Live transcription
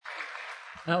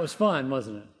That was fun,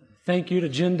 wasn't it? Thank you to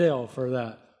Jen Dale for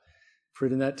that,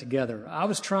 putting that together. I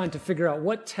was trying to figure out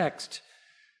what text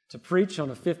to preach on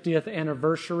a 50th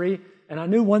anniversary, and I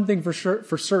knew one thing for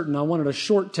certain. I wanted a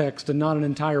short text and not an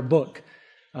entire book.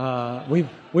 We've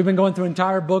been going through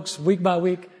entire books week by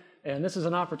week, and this is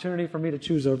an opportunity for me to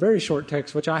choose a very short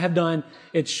text, which I have done.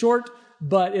 It's short,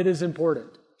 but it is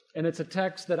important. And it's a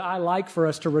text that I like for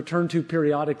us to return to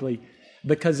periodically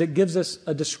because it gives us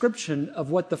a description of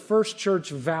what the first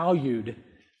church valued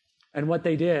and what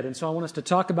they did. And so I want us to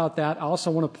talk about that. I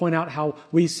also want to point out how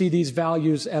we see these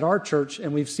values at our church,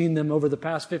 and we've seen them over the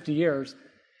past 50 years.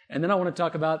 And then I want to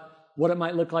talk about what it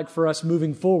might look like for us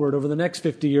moving forward over the next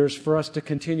 50 years for us to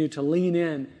continue to lean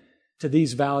in to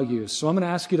these values. So I'm going to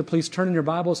ask you to please turn in your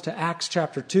Bibles to Acts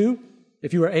chapter 2.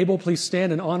 If you are able, please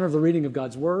stand in honor of the reading of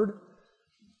God's Word.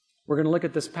 We're going to look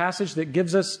at this passage that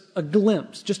gives us a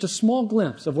glimpse, just a small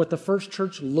glimpse of what the first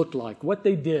church looked like, what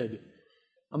they did.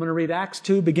 I'm going to read Acts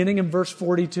 2, beginning in verse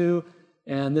 42,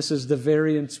 and this is the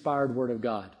very inspired Word of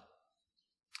God.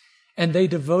 And they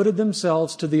devoted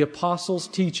themselves to the apostles'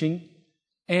 teaching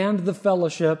and the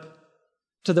fellowship,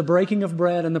 to the breaking of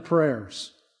bread and the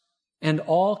prayers. And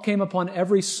all came upon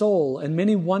every soul, and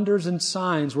many wonders and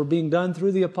signs were being done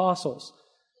through the apostles.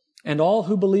 And all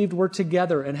who believed were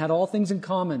together and had all things in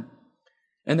common.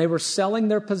 And they were selling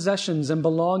their possessions and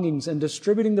belongings and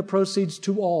distributing the proceeds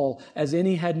to all as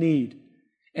any had need.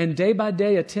 And day by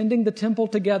day, attending the temple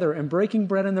together and breaking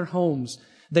bread in their homes,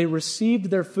 they received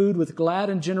their food with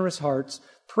glad and generous hearts,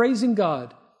 praising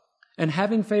God and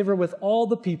having favor with all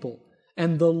the people.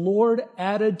 And the Lord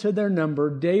added to their number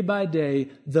day by day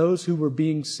those who were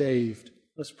being saved.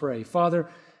 Let's pray. Father,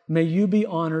 may you be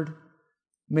honored.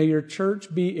 May your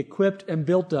church be equipped and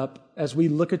built up as we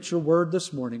look at your word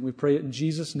this morning. We pray it in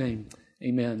Jesus' name.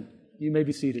 Amen. You may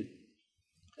be seated.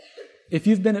 If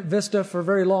you've been at Vista for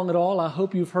very long at all, I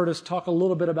hope you've heard us talk a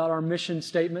little bit about our mission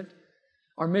statement.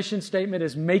 Our mission statement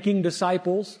is making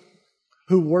disciples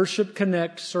who worship,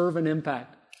 connect, serve, and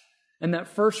impact. And that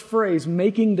first phrase,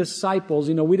 making disciples,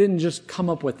 we didn't just come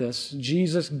up with this.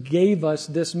 Jesus gave us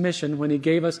this mission when He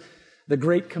gave us the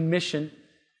Great Commission.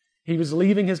 He was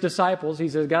leaving His disciples. He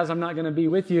says, guys, I'm not going to be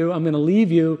with you. I'm going to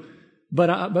leave you, but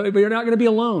you're not going to be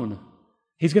alone.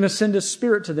 He's going to send His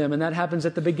Spirit to them, and that happens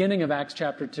at the beginning of Acts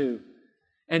chapter 2.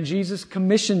 And Jesus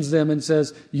commissions them and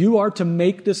says, you are to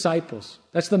make disciples.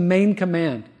 That's the main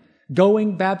command.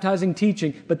 Going, baptizing,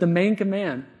 teaching, but the main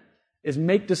command is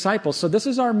make disciples. So this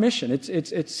is our mission.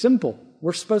 It's simple.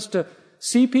 We're supposed to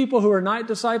see people who are not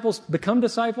disciples become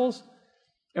disciples,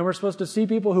 and we're supposed to see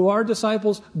people who are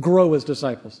disciples grow as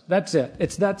disciples. That's it.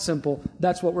 It's that simple.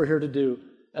 That's what we're here to do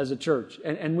as a church.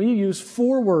 And we use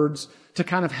 4 words to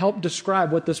kind of help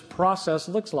describe what this process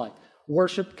looks like.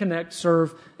 Worship, connect,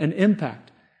 serve, and impact.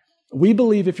 We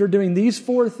believe if you're doing these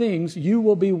 4 things, you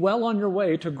will be well on your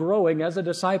way to growing as a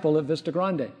disciple at Vista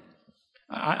Grande.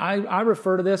 I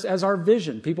refer to this as our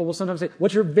vision. People will sometimes say,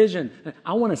 what's your vision?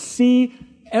 I want to see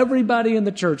everybody in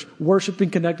the church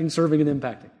worshiping, connecting, serving, and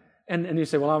impacting. And you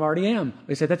say, well, I already am.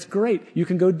 They say, that's great. You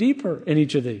can go deeper in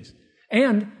each of these.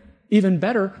 And even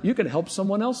better, you can help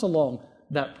someone else along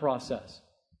that process.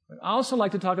 I also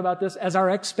like to talk about this as our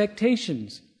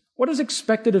expectations. What is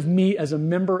expected of me as a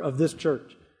member of this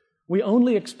church? We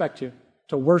only expect you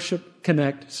to worship,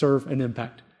 connect, serve, and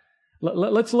impact.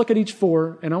 Let's look at each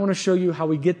 4, and I want to show you how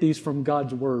we get these from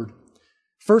God's Word.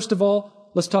 First of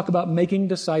all, let's talk about making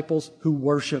disciples who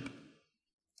worship.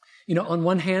 On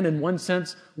one hand, in one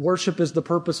sense, worship is the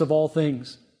purpose of all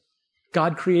things.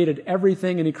 God created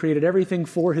everything, and He created everything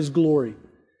for His glory.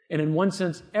 And in one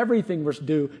sense, everything we're to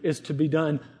do is to be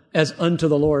done as unto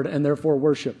the Lord, and therefore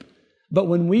worship. But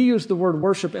when we use the word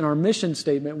worship in our mission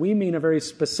statement, we mean a very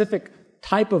specific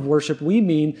type of worship. We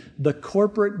mean the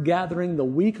corporate gathering, the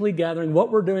weekly gathering, what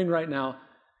we're doing right now,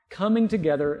 coming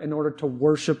together in order to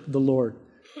worship the Lord.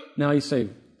 Now you say,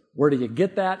 where do you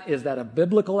get that? Is that a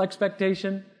biblical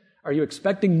expectation? Are you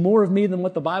expecting more of me than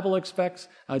what the Bible expects?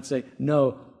 I'd say,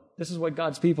 no. This is what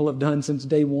God's people have done since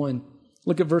day one.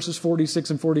 Look at verses 46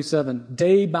 and 47.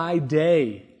 Day by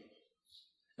day,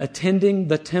 attending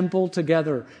the temple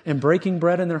together and breaking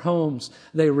bread in their homes,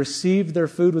 they received their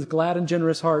food with glad and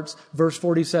generous hearts. Verse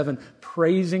 47,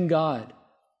 praising God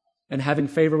and having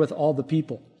favor with all the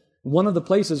people. One of the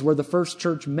places where the first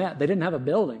church met, they didn't have a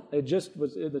building.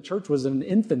 The church was in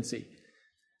infancy.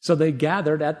 So they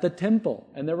gathered at the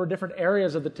temple, and there were different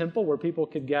areas of the temple where people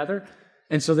could gather,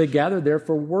 and so they gathered there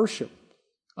for worship.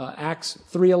 Acts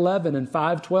 3:11 and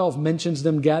 5:12 mentions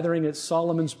them gathering at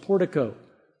Solomon's portico.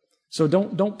 So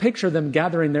don't picture them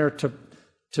gathering there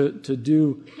to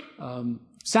do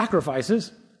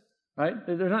sacrifices. right?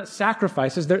 They're not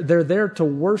sacrifices. They're there to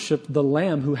worship the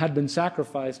Lamb who had been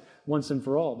sacrificed once and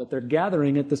for all. But they're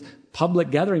gathering at this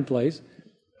public gathering place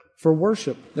for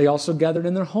worship. They also gathered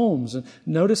in their homes. And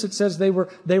notice it says they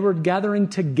were gathering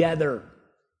together.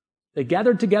 They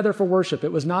gathered together for worship.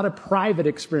 It was not a private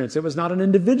experience. It was not an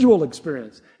individual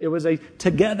experience. It was a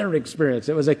together experience.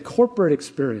 It was a corporate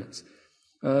experience.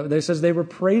 It says they were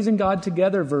praising God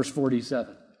together, verse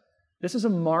 47. This is a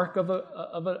mark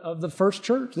of the first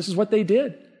church. This is what they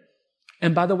did.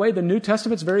 And by the way, the New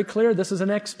Testament's very clear. This is an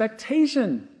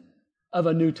expectation of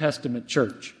a New Testament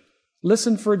church.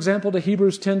 Listen, for example, to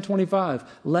Hebrews 10:25.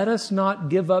 Let us not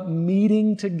give up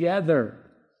meeting together,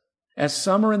 as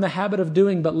some are in the habit of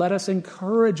doing, but let us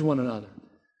encourage one another.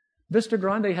 Vista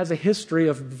Grande has a history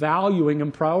of valuing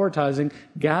and prioritizing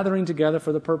gathering together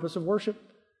for the purpose of worship.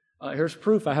 Here's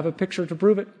proof. I have a picture to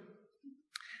prove it.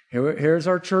 Here's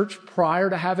our church prior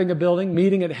to having a building,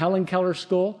 meeting at Helen Keller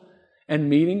School and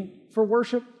meeting for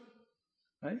worship.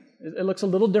 Right? It looks a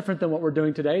little different than what we're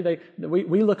doing today.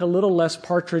 We look a little less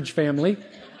Partridge Family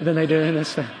than they do in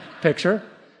this picture.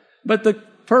 But the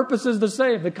purpose is the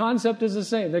same. The concept is the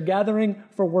same. They're gathering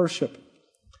for worship.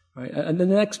 Right? And the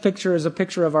next picture is a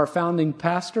picture of our founding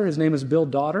pastor. His name is Bill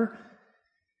Daughter.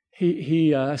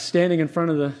 He standing in front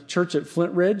of the church at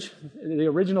Flint Ridge, the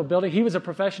original building. He was a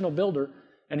professional builder,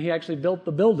 and he actually built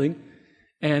the building.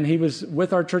 And he was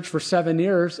with our church for 7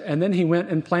 years, and then he went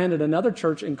and planted another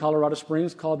church in Colorado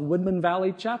Springs called Woodman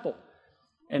Valley Chapel.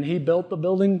 And he built the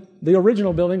building, the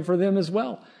original building, for them as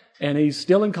well. And he's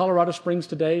still in Colorado Springs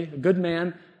today, a good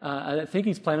man. I think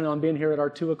he's planning on being here at our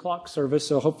 2 o'clock service,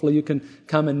 so hopefully you can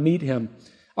come and meet him.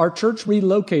 Our church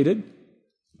relocated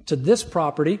to this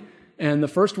property, and the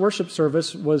first worship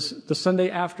service was the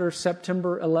Sunday after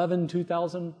September 11,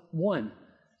 2001.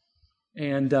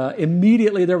 And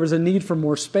immediately there was a need for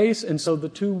more space, and so the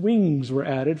 2 wings were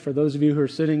added. For those of you who are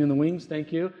sitting in the wings,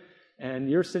 thank you. And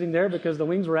you're sitting there because the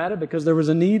wings were added because there was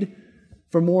a need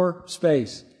for more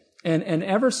space. And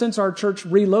ever since our church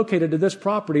relocated to this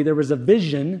property, there was a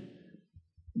vision,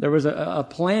 there was a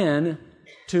plan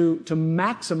to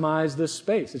maximize this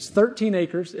space. It's 13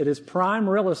 acres. It is prime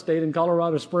real estate in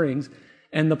Colorado Springs.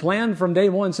 And the plan from day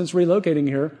one since relocating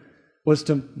here was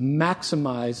to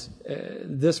maximize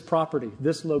this property,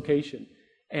 this location.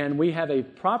 And we have a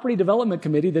property development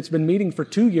committee that's been meeting for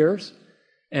 2 years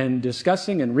and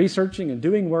discussing and researching and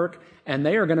doing work. And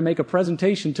they are going to make a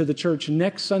presentation to the church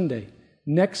next Sunday.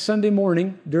 Next Sunday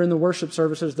morning during the worship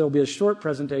services, there'll be a short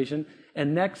presentation.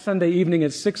 And next Sunday evening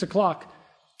at 6 o'clock,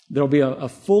 there'll be a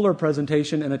fuller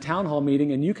presentation and a town hall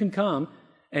meeting. And you can come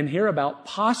and hear about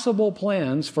possible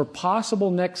plans for possible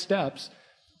next steps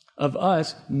of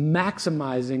us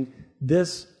maximizing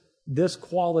this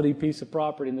quality piece of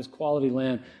property and this quality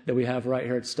land that we have right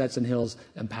here at Stetson Hills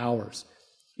and Powers.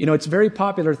 You know, it's a very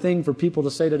popular thing for people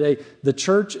to say today, the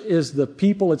church is the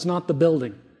people, it's not the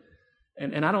building.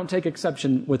 And I don't take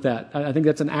exception with that. I think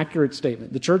that's an accurate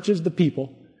statement. The church is the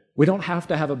people. We don't have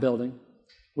to have a building.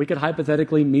 We could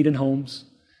hypothetically meet in homes.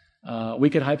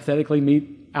 We could hypothetically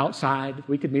meet outside.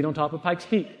 We could meet on top of Pikes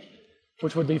Peak,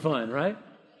 which would be fun, right?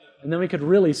 And then we could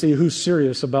really see who's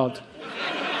serious about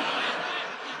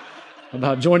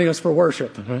joining us for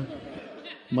worship. Right?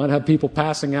 Might have people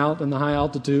passing out in the high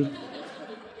altitude.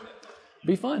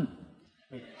 Be fun.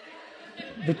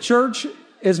 The church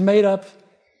is made up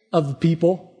of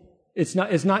people. It's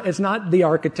not the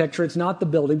architecture, it's not the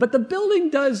building, but the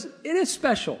building it is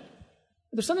special.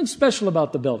 There's something special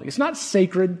about the building. It's not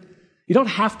sacred. You don't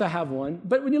have to have one.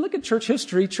 But when you look at church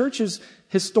history, churches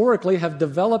historically have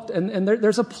developed, and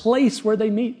there's a place where they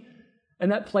meet.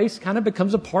 And that place kind of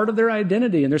becomes a part of their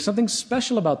identity, and there's something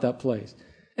special about that place.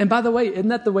 And by the way, isn't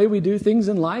that the way we do things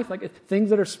in life? Like things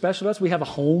that are special to us, we have a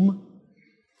home,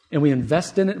 and we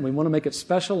invest in it, and we want to make it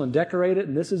special and decorate it,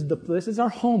 and this is our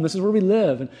home. This is where we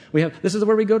live, and this is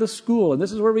where we go to school, and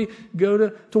this is where we go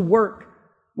to work.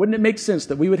 Wouldn't it make sense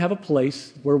that we would have a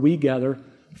place where we gather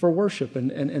for worship,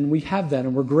 and we have that,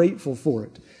 and we're grateful for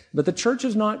it. But the church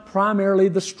is not primarily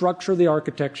the structure, the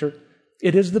architecture.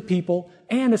 It is the people,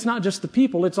 and it's not just the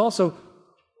people, it's also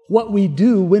what we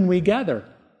do when we gather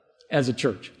as a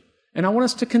church. And I want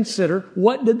us to consider,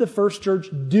 what did the first church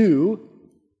do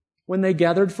when they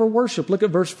gathered for worship? Look at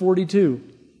verse 42.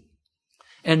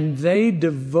 And they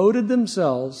devoted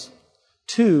themselves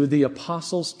to the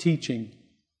apostles' teaching.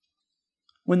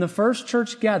 When the first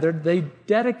church gathered, they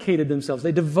dedicated themselves.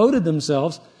 They devoted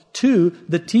themselves to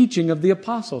the teaching of the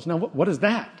apostles. Now, what is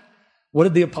that? What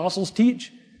did the apostles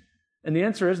teach? And the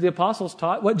answer is the apostles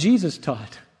taught what Jesus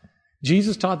taught.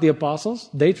 Jesus taught the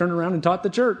apostles. They turned around and taught the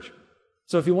church.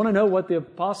 So if you want to know what the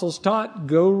apostles taught,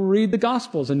 go read the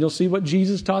Gospels and you'll see what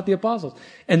Jesus taught the apostles.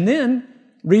 And then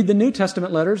read the New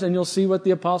Testament letters and you'll see what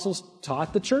the apostles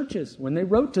taught the churches when they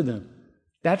wrote to them.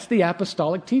 That's the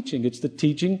apostolic teaching. It's the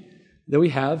teaching that we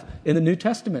have in the New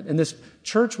Testament. And this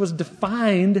church was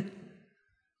defined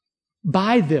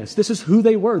by this. This is who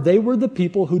they were. They were the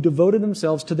people who devoted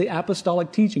themselves to the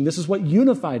apostolic teaching. This is what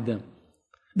unified them.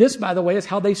 This, by the way, is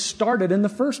how they started in the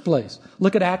first place.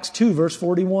 Look at Acts 2, verse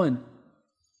 41.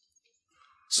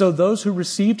 So those who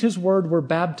received his word were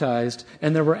baptized,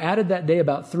 and there were added that day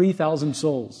about 3,000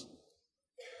 souls.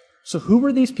 So who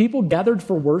were these people gathered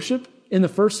for worship in the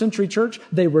first century church?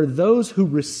 They were those who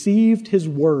received his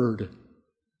word.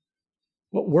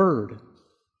 What word?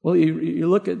 Well, you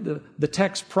look at the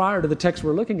text prior to the text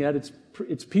we're looking at,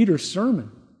 it's Peter's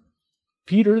sermon.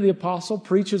 Peter, the apostle,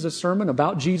 preaches a sermon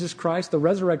about Jesus Christ, the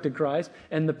resurrected Christ,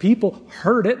 and the people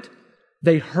heard it.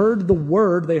 They heard the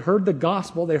word, they heard the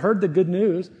gospel, they heard the good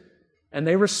news, and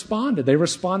they responded. They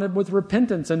responded with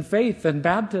repentance and faith and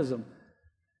baptism.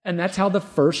 And that's how the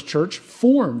first church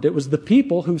formed. It was the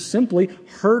people who simply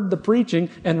heard the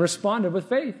preaching and responded with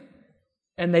faith.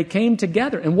 And they came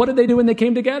together. And what did they do when they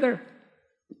came together?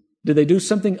 Did they do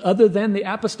something other than the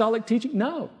apostolic teaching?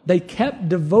 No. They kept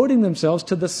devoting themselves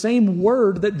to the same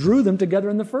word that drew them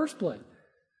together in the first place.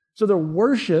 So their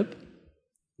worship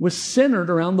was centered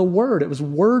around the word. It was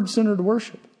word-centered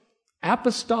worship.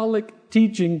 Apostolic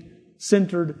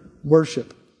teaching-centered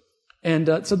worship.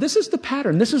 And so this is the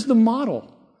pattern. This is the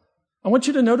model. I want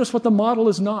you to notice what the model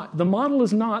is not. The model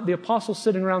is not the apostles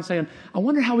sitting around saying, I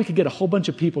wonder how we could get a whole bunch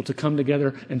of people to come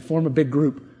together and form a big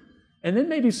group. And then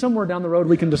maybe somewhere down the road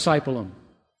we can disciple them.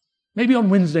 Maybe on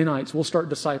Wednesday nights we'll start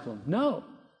discipling. No.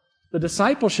 The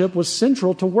discipleship was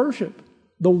central to worship.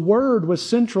 The word was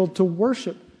central to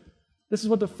worship. This is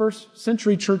what the first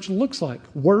century church looks like.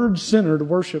 Word-centered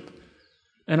worship.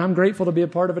 And I'm grateful to be a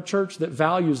part of a church that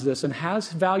values this and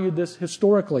has valued this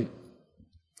historically.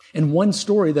 And one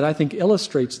story that I think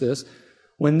illustrates this,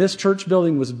 when this church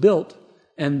building was built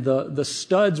and the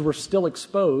studs were still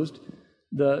exposed,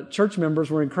 the church members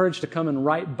were encouraged to come and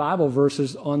write Bible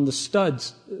verses on the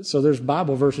studs. So there's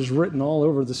Bible verses written all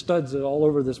over the studs, all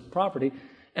over this property.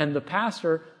 And the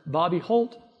pastor, Bobby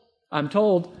Holt, I'm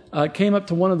told, came up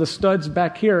to one of the studs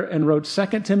back here and wrote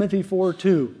 2 Timothy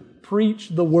 4:2, preach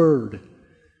the word.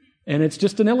 And it's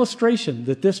just an illustration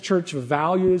that this church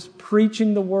values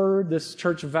preaching the word. This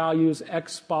church values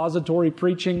expository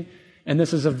preaching. And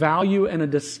this is a value and a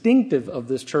distinctive of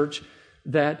this church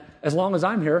that, as long as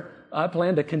I'm here, I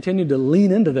plan to continue to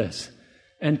lean into this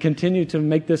and continue to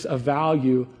make this a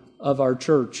value of our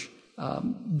church.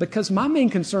 Because my main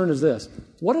concern is this.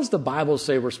 What does the Bible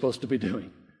say we're supposed to be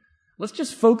doing? Let's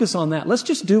just focus on that. Let's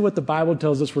just do what the Bible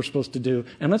tells us we're supposed to do.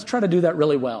 And let's try to do that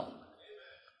really well.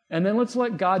 And then let's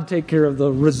let God take care of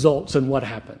the results and what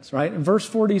happens, right? In verse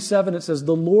 47, it says,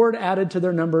 the Lord added to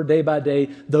their number day by day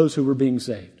those who were being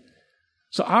saved.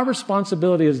 So our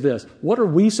responsibility is this. What are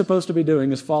we supposed to be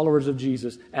doing as followers of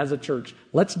Jesus, as a church?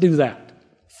 Let's do that.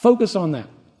 Focus on that.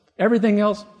 Everything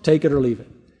else, take it or leave it.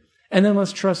 And then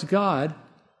let's trust God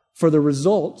for the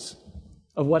results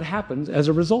of what happens as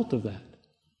a result of that.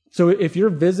 So if you're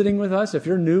visiting with us, if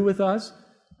you're new with us,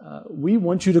 we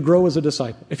want you to grow as a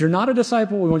disciple. If you're not a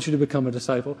disciple, we want you to become a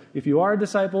disciple. If you are a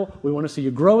disciple, we want to see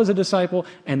you grow as a disciple.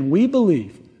 And we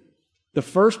believe the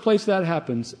first place that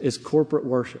happens is corporate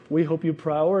worship. We hope you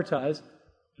prioritize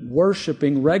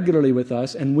worshiping regularly with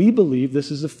us. And we believe this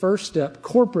is the first step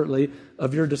corporately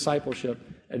of your discipleship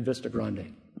at Vista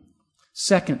Grande.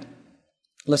 Second,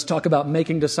 let's talk about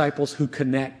making disciples who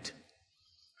connect.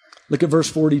 Look at verse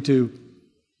 42.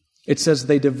 It says,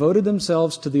 they devoted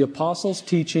themselves to the apostles'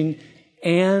 teaching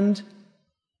and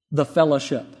the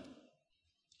fellowship.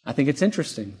 I think it's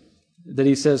interesting that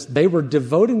he says they were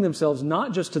devoting themselves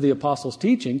not just to the apostles'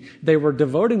 teaching, they were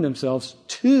devoting themselves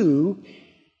to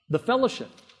the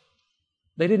fellowship.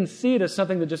 They didn't see it as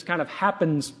something that just kind of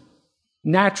happens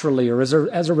naturally or as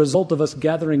a result of us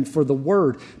gathering for the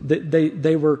word.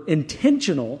 They were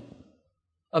intentional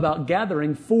about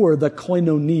gathering for the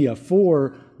koinonia,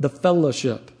 for the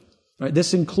fellowship. Right,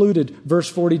 this included, verse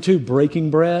 42,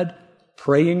 breaking bread,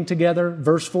 praying together.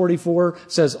 Verse 44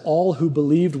 says all who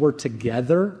believed were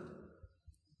together.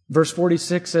 Verse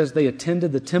 46 says they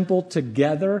attended the temple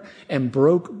together and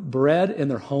broke bread in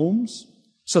their homes.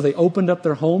 So they opened up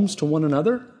their homes to one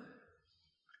another.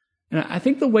 And I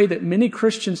think the way that many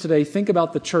Christians today think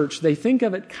about the church, they think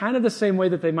of it kind of the same way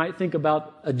that they might think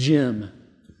about a gym.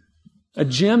 A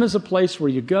gym is a place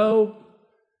where you go,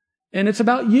 and it's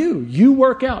about you. You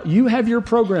work out. You have your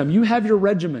program. You have your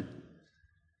regimen.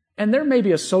 And there may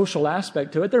be a social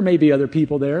aspect to it. There may be other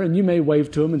people there, and you may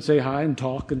wave to them and say hi and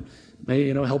talk and may,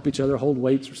 help each other hold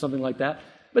weights or something like that.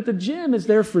 But the gym is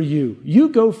there for you. You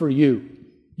go for you.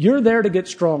 You're there to get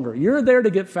stronger. You're there to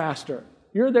get faster.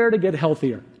 You're there to get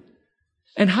healthier.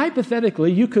 And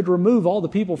hypothetically, you could remove all the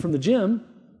people from the gym,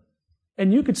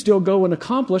 and you could still go and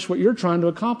accomplish what you're trying to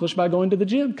accomplish by going to the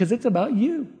gym, because it's about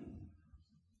you.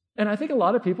 And I think a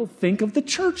lot of people think of the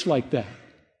church like that.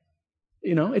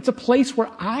 It's a place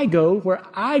where I go, where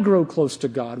I grow close to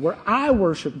God, where I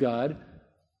worship God,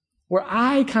 where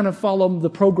I kind of follow the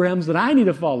programs that I need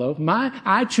to follow.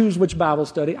 I choose which Bible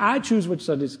study. I choose which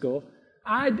Sunday school.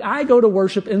 I go to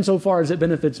worship insofar as it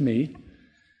benefits me.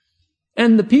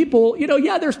 And the people,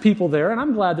 there's people there, and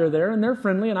I'm glad they're there, and they're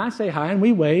friendly, and I say hi, and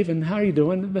we wave, and how are you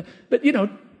doing? But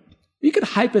you could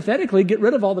hypothetically get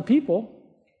rid of all the people,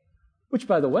 which,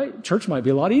 by the way, church might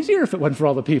be a lot easier if it wasn't for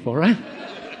all the people, right?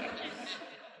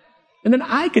 And then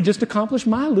I could just accomplish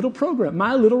my little program,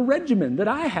 my little regimen that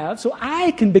I have, so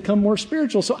I can become more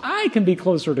spiritual, so I can be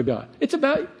closer to God. It's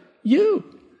about you.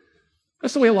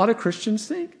 That's the way a lot of Christians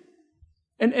think.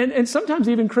 And sometimes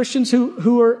even Christians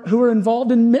who are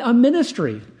involved in a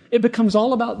ministry. It becomes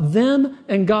all about them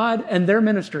and God and their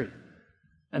ministry.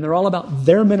 And they're all about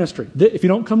their ministry. If you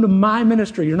don't come to my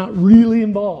ministry, you're not really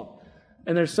involved.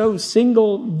 And they're so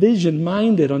single vision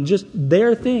minded on just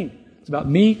their thing. It's about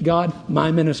me, God,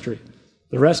 my ministry.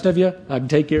 The rest of you, I can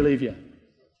take you or leave you.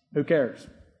 Who cares?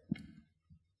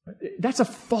 That's a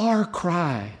far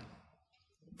cry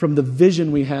from the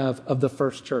vision we have of the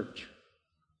first church.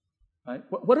 Right?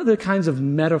 What are the kinds of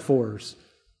metaphors?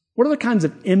 What are the kinds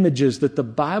of images that the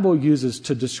Bible uses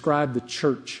to describe the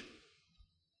church?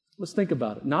 Let's think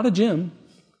about it. Not a gym.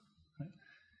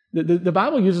 The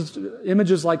Bible uses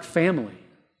images like family.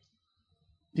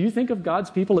 Do you think of God's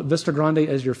people at Vista Grande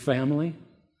as your family?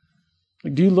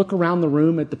 Do you look around the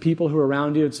room at the people who are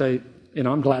around you and say,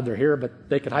 I'm glad they're here, but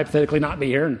they could hypothetically not be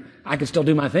here and I can still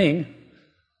do my thing?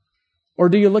 Or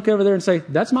do you look over there and say,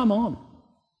 that's my mom,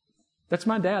 that's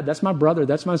my dad, that's my brother,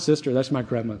 that's my sister, that's my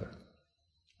grandmother?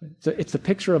 So it's the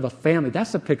picture of a family.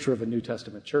 That's the picture of a New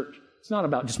Testament church. It's not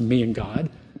about just me and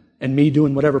God and me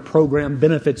doing whatever program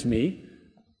benefits me.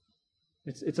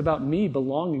 It's about me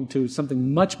belonging to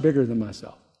something much bigger than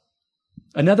myself.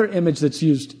 Another image that's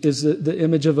used is the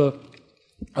image of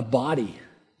a body.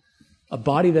 A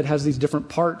body that has these different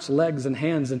parts, legs and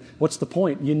hands. And what's the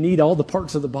point? You need all the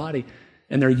parts of the body,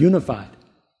 and they're unified.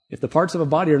 If the parts of a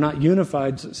body are not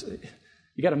unified,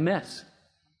 you got a mess,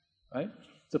 right?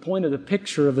 The point of the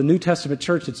picture of the New Testament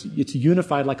church, it's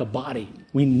unified like a body.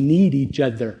 We need each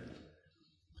other.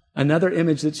 Another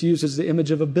image that's used is the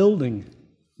image of a building.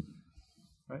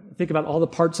 Right? Think about all the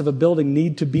parts of a building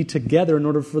need to be together in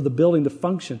order for the building to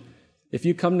function. If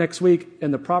you come next week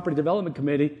and the property development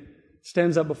committee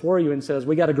stands up before you and says,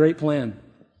 we got a great plan.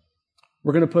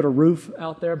 We're going to put a roof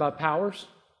out there by Powers,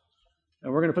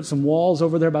 and we're going to put some walls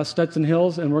over there by Stetson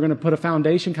Hills, and we're going to put a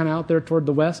foundation kind of out there toward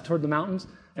the west, toward the mountains,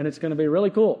 and it's going to be really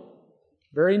cool.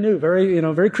 Very new,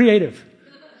 very creative.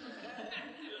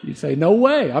 You say, no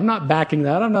way, I'm not backing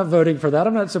that, I'm not voting for that,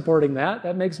 I'm not supporting that.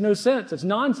 That makes no sense. It's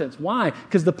nonsense. Why?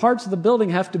 Because the parts of the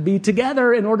building have to be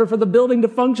together in order for the building to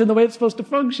function the way it's supposed to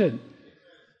function.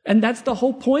 And that's the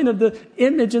whole point of the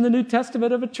image in the New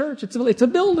Testament of a church. It's a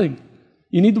building.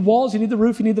 You need the walls, you need the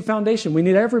roof, you need the foundation. We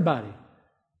need everybody.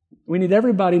 We need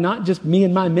everybody, not just me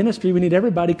and my ministry. We need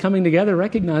everybody coming together,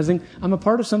 recognizing I'm a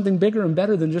part of something bigger and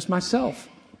better than just myself.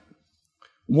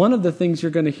 One of the things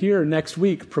you're going to hear next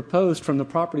week proposed from the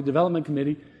Property Development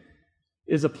Committee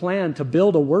is a plan to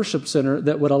build a worship center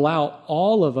that would allow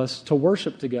all of us to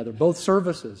worship together, both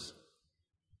services,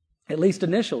 at least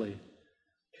initially.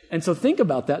 And so think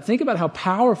about that. Think about how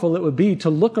powerful it would be to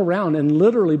look around and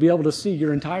literally be able to see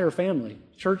your entire family,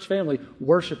 church family,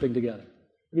 worshiping together.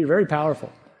 It'd be very powerful.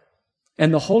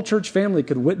 And the whole church family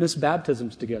could witness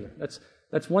baptisms together.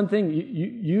 That's one thing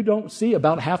you don't see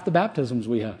about half the baptisms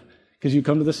we have. Because you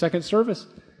come to the second service,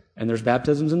 and there's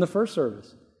baptisms in the first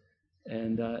service.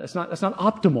 And that's not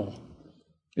optimal.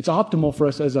 It's optimal for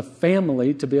us as a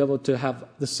family to be able to have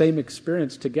the same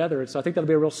experience together. So I think that'll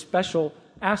be a real special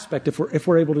aspect if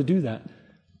we're able to do that.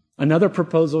 Another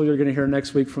proposal you're going to hear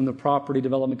next week from the Property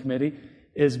Development Committee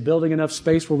is building enough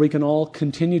space where we can all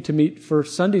continue to meet for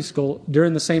Sunday school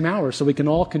during the same hour, so we can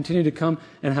all continue to come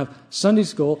and have Sunday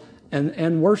school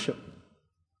and worship.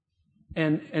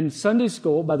 And Sunday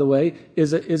school, by the way,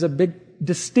 is a big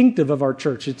distinctive of our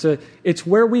church. It's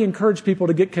where we encourage people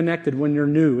to get connected when you're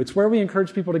new. It's where we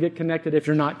encourage people to get connected if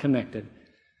you're not connected.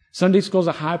 Sunday school is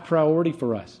a high priority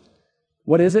for us.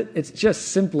 What is it? It's just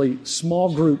simply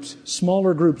small groups,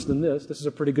 smaller groups than this. This is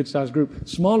a pretty good sized group.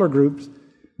 Smaller groups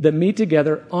that meet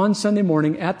together on Sunday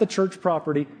morning at the church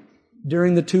property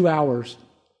during the 2 hours.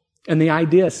 And the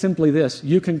idea is simply this: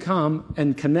 you can come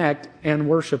and connect and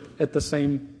worship at the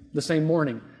same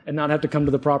morning and not have to come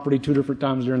to the property 2 different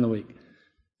times during the week.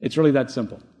 It's really that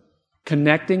simple.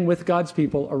 Connecting with God's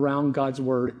people around God's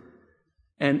Word.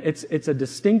 And it's a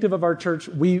distinctive of our church.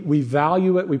 We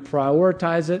value it, we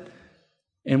prioritize it,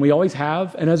 and we always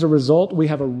have. And as a result, we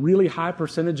have a really high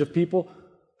percentage of people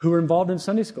who are involved in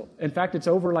Sunday school. In fact, it's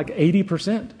over like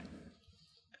 80%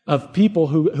 of people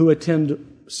who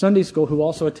attend Sunday school who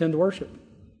also attend worship.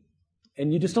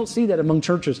 And you just don't see that among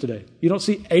churches today. You don't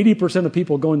see 80% of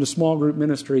people going to small group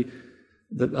ministry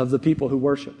of the people who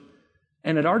worship.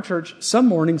 And at our church, some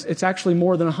mornings, it's actually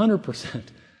more than 100%.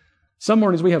 Some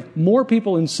mornings we have more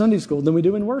people in Sunday school than we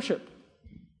do in worship,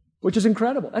 which is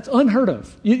incredible. That's unheard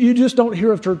of. You just don't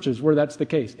hear of churches where that's the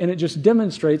case. And it just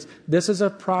demonstrates this is a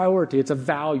priority. It's a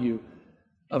value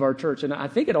of our church. And I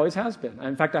think it always has been.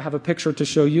 In fact, I have a picture to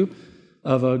show you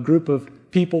of a group of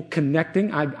people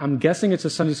connecting. I'm guessing it's a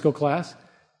Sunday school class.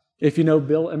 If you know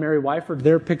Bill and Mary Wyford,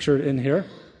 they're pictured in here.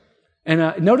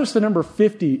 And notice the number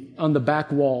 50 on the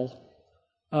back wall.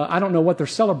 I don't know what they're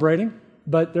celebrating,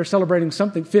 but they're celebrating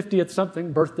something, 50th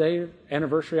something, birthday,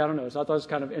 anniversary, I don't know. So I thought it was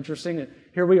kind of interesting. And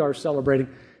here we are celebrating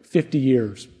 50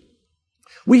 years.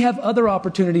 We have other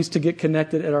opportunities to get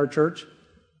connected at our church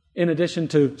in addition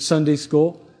to Sunday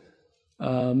school.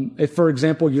 If, for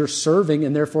example, you're serving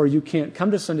and therefore you can't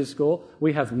come to Sunday school,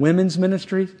 we have women's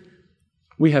ministry.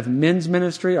 We have men's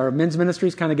ministry. Our men's ministry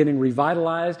is kind of getting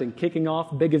revitalized and kicking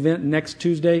off. Big event next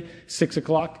Tuesday, 6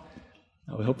 o'clock.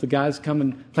 We hope the guys come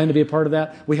and plan to be a part of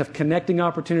that. We have connecting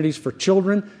opportunities for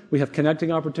children. We have connecting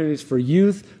opportunities for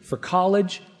youth, for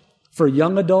college, for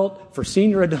young adult, for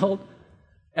senior adult,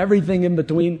 everything in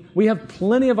between. We have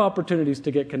plenty of opportunities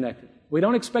to get connected. We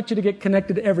don't expect you to get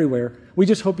connected everywhere. We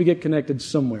just hope you get connected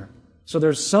somewhere. So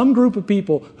there's some group of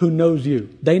people who knows you.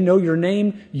 They know your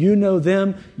name. You know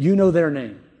them. You know their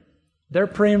name. They're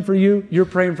praying for you. You're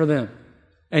praying for them.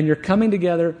 And you're coming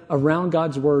together around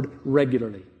God's Word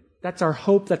regularly. That's our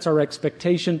hope. That's our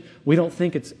expectation. We don't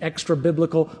think it's extra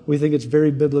biblical. We think it's very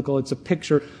biblical. It's a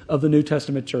picture of the New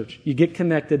Testament church. You get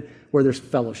connected where there's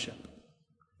fellowship.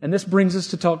 And this brings us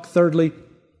to talk thirdly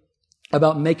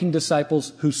about making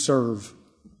disciples who serve.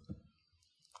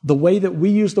 The way that we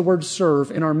use the word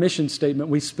serve in our mission statement,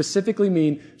 we specifically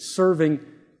mean serving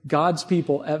God's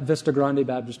people at Vista Grande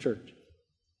Baptist Church.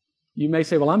 You may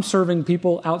say, well, I'm serving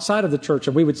people outside of the church.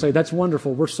 And we would say, that's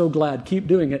wonderful. We're so glad. Keep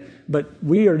doing it. But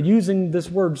we are using this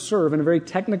word serve in a very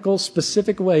technical,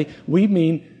 specific way. We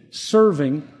mean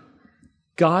serving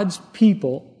God's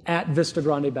people at Vista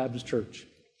Grande Baptist Church.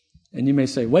 And you may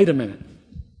say, wait a minute.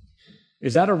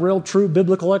 Is that a real, true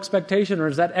biblical expectation, or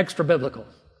is that extra biblical?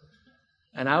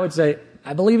 And I would say,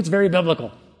 I believe it's very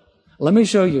biblical. Let me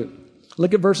show you.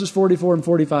 Look at verses 44 and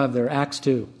 45 there, Acts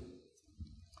 2.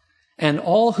 And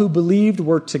all who believed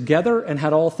were together and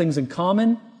had all things in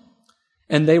common,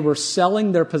 and they were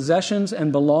selling their possessions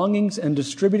and belongings and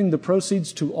distributing the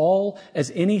proceeds to all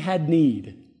as any had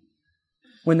need.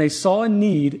 When they saw a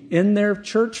need in their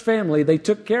church family, they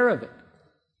took care of it.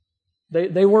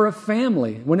 They were a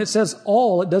family. When it says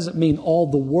all, it doesn't mean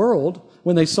all the world.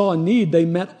 When they saw a need, they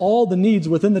met all the needs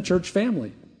within the church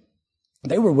family.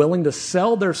 They were willing to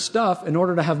sell their stuff in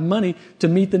order to have money to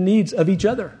meet the needs of each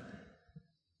other.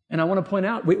 And I want to point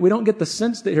out, we don't get the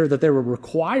sense that here that they were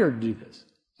required to do this.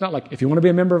 It's not like if you want to be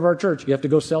a member of our church, you have to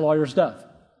go sell all your stuff.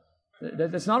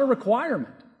 That's not a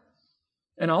requirement.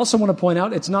 And I also want to point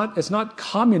out, it's not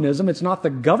communism. It's not the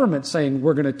government saying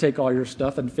we're going to take all your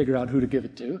stuff and figure out who to give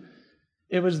it to.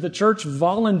 It was the church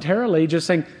voluntarily just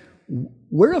saying,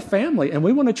 we're a family and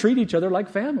we want to treat each other like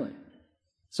family.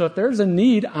 So if there's a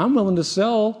need, I'm willing to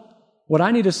sell what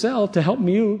I need to sell to help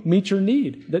you meet your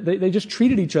need. They just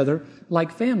treated each other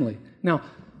like family. Now,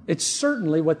 it's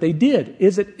certainly what they did.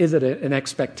 Is it an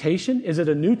expectation? Is it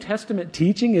a New Testament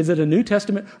teaching? Is it a New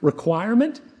Testament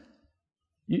requirement?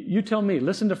 You tell me.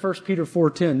 Listen to 1 Peter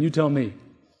 4:10. You tell me.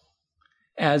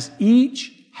 As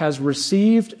each has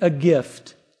received a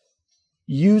gift,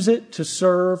 use it to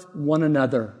serve one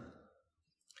another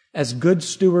as good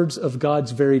stewards of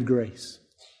God's varied grace.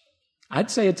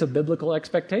 I'd say it's a biblical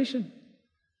expectation.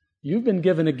 You've been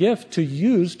given a gift to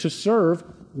use to serve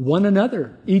one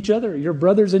another, each other, your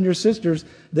brothers and your sisters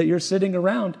that you're sitting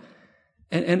around.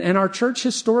 And our church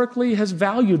historically has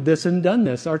valued this and done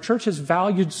this. Our church has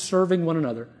valued serving one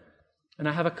another. And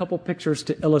I have a couple pictures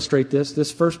to illustrate this.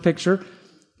 This first picture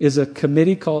is a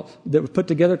committee that was put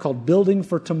together called Building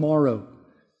for Tomorrow.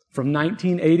 From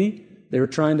 1980, they were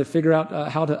trying to figure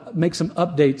out how to make some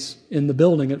updates in the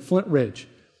building at Flint Ridge.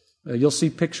 You'll see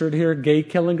pictured here Gay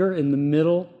Killinger in the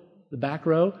middle, the back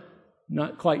row,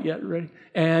 not quite yet ready.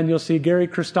 And you'll see Gary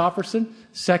Christopherson,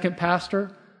 second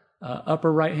pastor,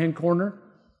 upper right-hand corner.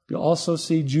 You'll also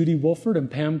see Judy Wolford and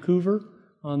Pam Coover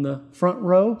on the front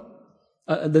row.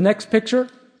 The next picture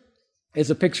is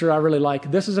a picture I really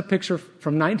like. This is a picture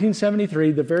from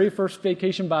 1973, the very first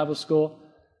Vacation Bible School,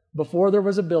 before there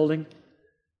was a building.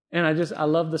 And I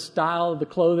love the style of the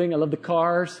clothing. I love the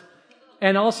cars.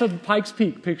 And also Pikes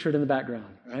Peak pictured in the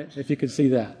background, right? If you could see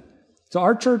that. So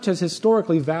our church has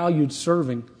historically valued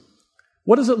serving.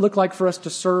 What does it look like for us to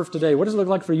serve today? What does it look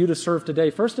like for you to serve today?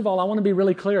 First of all, I want to be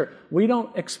really clear. We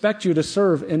don't expect you to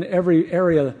serve in every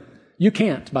area. You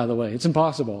can't, by the way. It's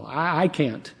impossible. I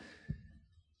can't.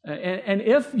 And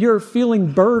if you're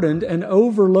feeling burdened and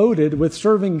overloaded with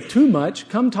serving too much,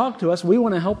 come talk to us. We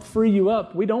want to help free you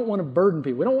up. We don't want to burden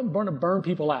people. We don't want to burn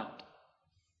people out.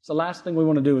 It's the last thing we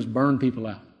want to do is burn people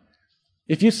out.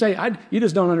 If you say, you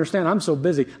just don't understand, I'm so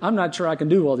busy, I'm not sure I can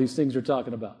do all these things you're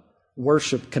talking about.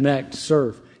 Worship, connect,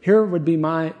 serve. Here would be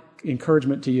my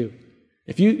encouragement to you.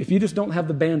 If you just don't have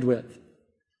the bandwidth,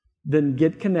 then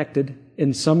get connected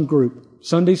in some group.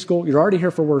 Sunday school, you're already here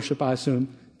for worship, I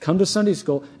assume. Come to Sunday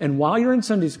school, and while you're in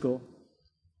Sunday school,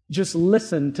 just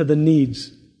listen to the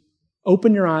needs.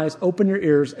 Open your eyes, open your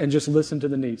ears, and just listen to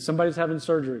the needs. Somebody's having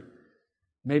surgery.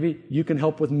 Maybe you can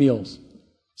help with meals.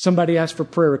 Somebody asked for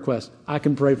prayer requests. I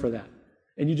can pray for that.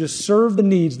 And you just serve the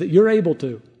needs that you're able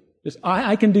to. Just,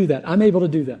 I can do that. I'm able to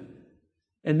do that.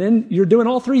 And then you're doing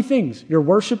all three things. You're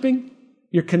worshiping,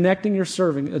 you're connecting, you're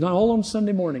serving, and all on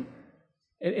Sunday morning.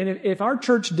 And if our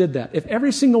church did that, if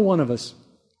every single one of us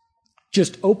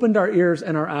just opened our ears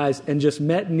and our eyes and just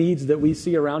met needs that we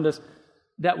see around us,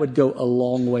 that would go a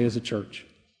long way as a church.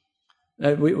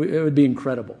 It would be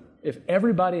incredible. If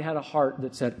everybody had a heart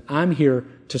that said, I'm here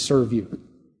to serve you.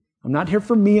 I'm not here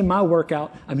for me and my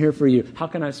workout. I'm here for you. How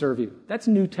can I serve you? That's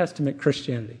New Testament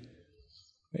Christianity.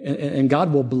 And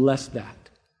God will bless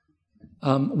that.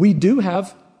 We do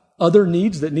have other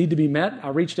needs that need to be met. I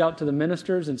reached out to the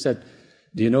ministers and said,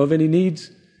 do you know of any needs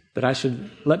that I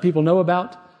should let people know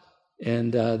about?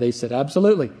 And they said,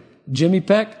 absolutely. Jimmy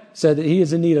Peck said that he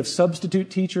is in need of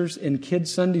substitute teachers in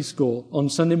kids' Sunday school on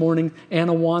Sunday morning and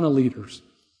Awana leaders.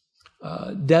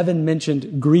 Devin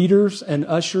mentioned greeters and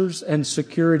ushers and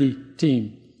security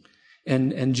team.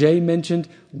 And Jay mentioned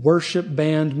worship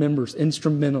band members,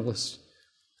 instrumentalists.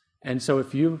 And so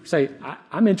if you say,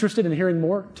 I'm interested in hearing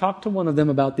more, talk to one of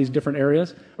them about these different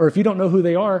areas. Or if you don't know who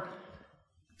they are,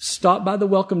 stop by the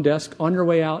welcome desk on your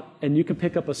way out and you can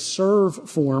pick up a serve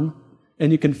form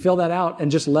and you can fill that out and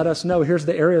just let us know, here's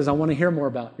the areas I want to hear more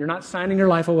about. You're not signing your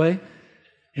life away.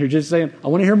 You're just saying, I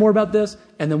want to hear more about this,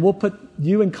 and then we'll put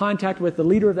you in contact with the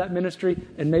leader of that ministry,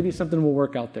 and maybe something will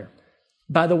work out there.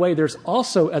 By the way, there's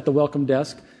also at the welcome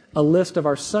desk a list of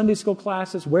our Sunday school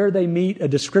classes, where they meet, a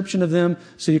description of them,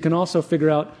 so you can also figure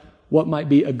out what might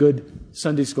be a good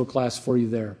Sunday school class for you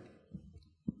there.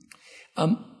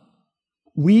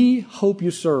 We hope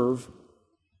you serve,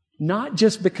 not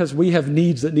just because we have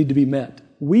needs that need to be met.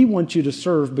 We want you to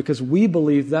serve because we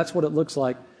believe that's what it looks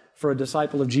like for a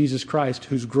disciple of Jesus Christ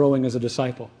who's growing as a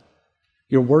disciple.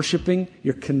 You're worshiping,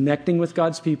 you're connecting with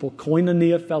God's people,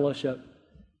 koinonia fellowship,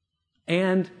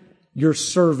 and you're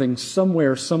serving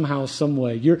somewhere, somehow, some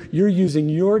way. You're using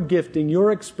your gifting,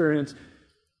 your experience,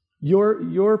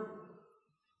 your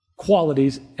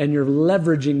qualities, and you're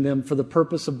leveraging them for the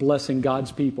purpose of blessing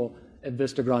God's people at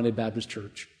Vista Grande Baptist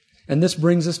Church. And this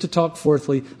brings us to talk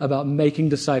fourthly about making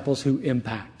disciples who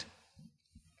impact.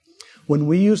 When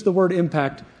we use the word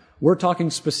impact, we're talking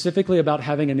specifically about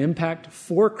having an impact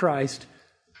for Christ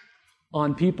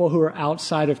on people who are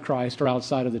outside of Christ or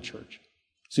outside of the church.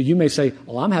 So you may say,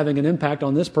 well, I'm having an impact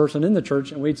on this person in the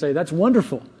church. And we'd say, that's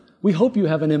wonderful. We hope you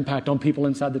have an impact on people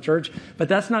inside the church. But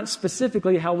that's not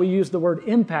specifically how we use the word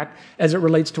impact as it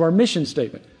relates to our mission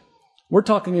statement. We're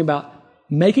talking about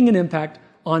making an impact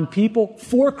on people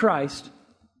for Christ,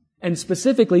 and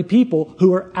specifically people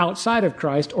who are outside of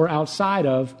Christ or outside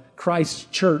of Christ's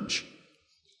church.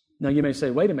 Now you may say,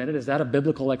 wait a minute, is that a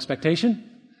biblical expectation?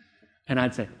 And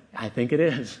I'd say, I think it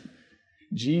is.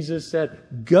 Jesus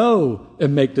said, go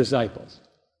and make disciples,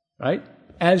 right?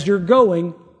 As you're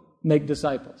going, make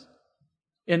disciples.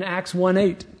 In Acts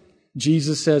 1:8,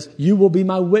 Jesus says, you will be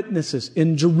my witnesses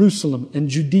in Jerusalem and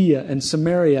Judea and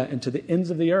Samaria and to the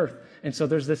ends of the earth. And so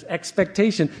there's this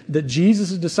expectation that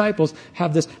Jesus' disciples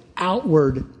have this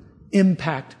outward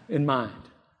impact in mind.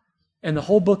 And the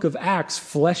whole book of Acts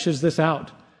fleshes this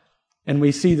out. And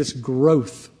we see this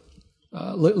growth.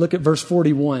 Look at verse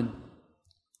 41.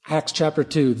 Acts chapter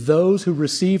 2. Those who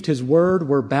received his word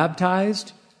were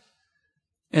baptized,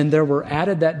 And there were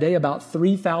added that day about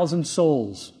 3,000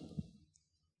 souls.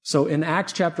 So in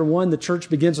Acts chapter 1, the church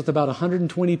begins with about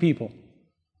 120 people.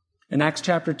 In Acts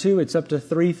chapter 2, it's up to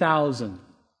 3,000.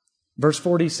 Verse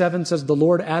 47 says, the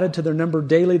Lord added to their number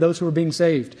daily those who were being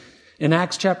saved. In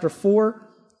Acts chapter 4,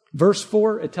 verse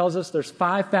 4, it tells us there's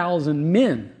 5,000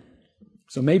 men.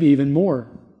 So maybe even more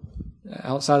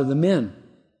outside of the men.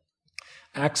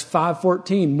 Acts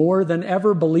 5:14, more than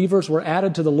ever believers were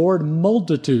added to the Lord,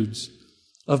 multitudes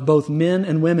of both men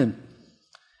and women.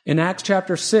 In Acts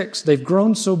chapter 6, they've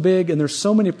grown so big and there's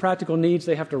so many practical needs,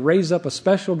 they have to raise up a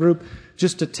special group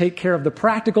just to take care of the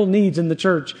practical needs in the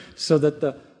church so that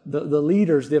the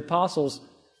leaders, the apostles,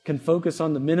 can focus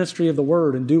on the ministry of the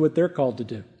word and do what they're called to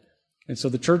do. And so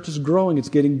the church is growing, it's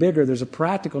getting bigger, there's a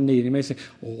practical need. You may say,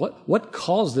 well, what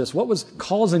caused this? What was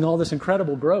causing all this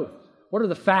incredible growth? What are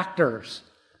the factors?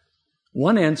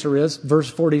 One answer is, verse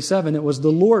 47, it was the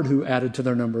Lord who added to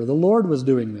their number. The Lord was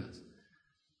doing this.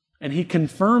 And He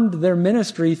confirmed their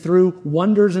ministry through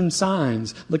wonders and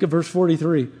signs. Look at verse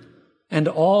 43. And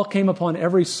all came upon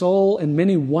every soul, and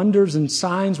many wonders and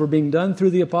signs were being done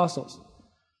through the apostles.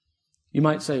 You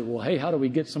might say, well, hey, how do we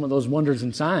get some of those wonders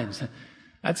and signs?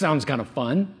 That sounds kind of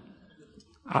fun.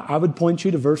 I would point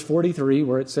you to verse 43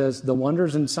 where it says the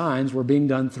wonders and signs were being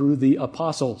done through the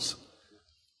apostles.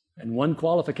 And one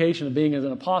qualification of being as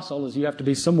an apostle is you have to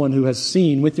be someone who has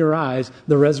seen with your eyes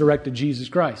the resurrected Jesus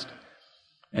Christ.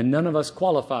 And none of us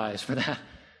qualifies for that.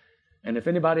 And if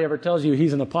anybody ever tells you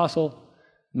he's an apostle,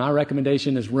 my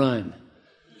recommendation is run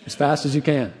as fast as you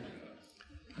can.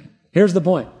 Here's the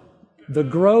point. The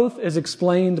growth is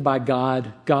explained by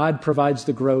God. God provides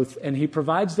the growth, and He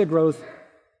provides the growth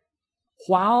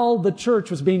while the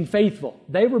church was being faithful.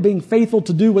 They were being faithful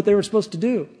to do what they were supposed to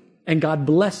do, and God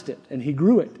blessed it, and He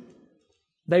grew it.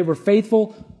 They were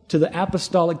faithful to the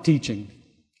apostolic teaching.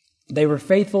 They were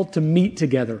faithful to meet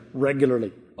together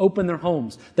regularly, open their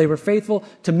homes. They were faithful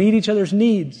to meet each other's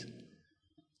needs.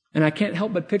 And I can't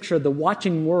help but picture the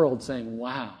watching world saying,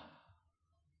 wow,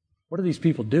 what are these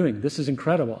people doing? This is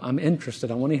incredible. I'm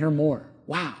interested. I want to hear more.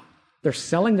 Wow. They're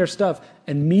selling their stuff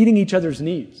and meeting each other's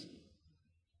needs.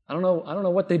 I don't know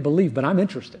what they believe, but I'm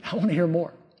interested. I want to hear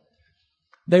more.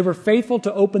 They were faithful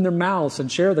to open their mouths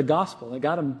and share the gospel. They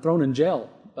got them thrown in jail,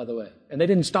 by the way. And they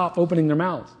didn't stop opening their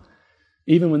mouths,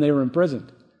 even when they were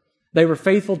imprisoned. They were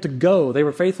faithful to go. They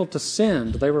were faithful to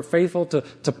send. They were faithful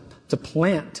to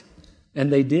plant. And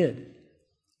they did.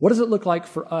 What does it look like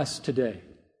for us today?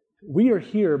 We are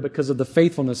here because of the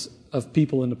faithfulness of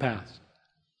people in the past.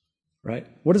 Right?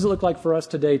 What does it look like for us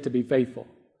today to be faithful?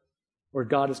 Where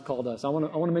God has called us. I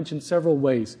want to mention several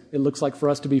ways it looks like for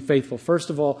us to be faithful. First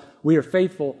of all, we are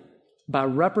faithful by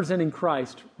representing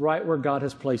Christ right where God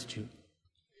has placed you.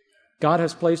 God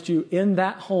has placed you in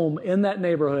that home, in that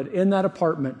neighborhood, in that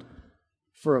apartment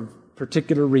for a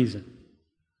particular reason.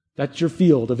 That's your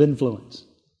field of influence.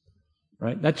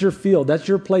 Right? That's your field. That's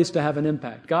your place to have an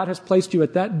impact. God has placed you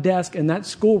at that desk in that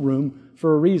schoolroom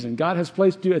for a reason. God has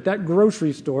placed you at that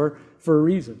grocery store for a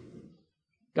reason.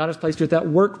 God has placed you at that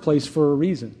workplace for a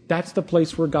reason. That's the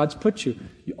place where God's put you.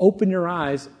 You open your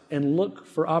eyes and look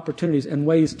for opportunities and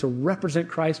ways to represent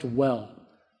Christ well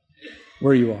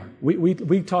where you are.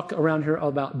 We talk around here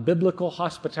about biblical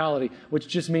hospitality, which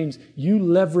just means you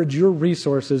leverage your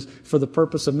resources for the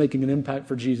purpose of making an impact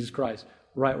for Jesus Christ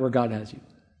right where God has you.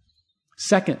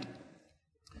 Second,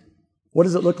 what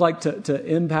does it look like to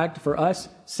impact for us?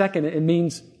 Second, it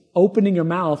means opening your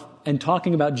mouth and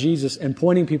talking about Jesus and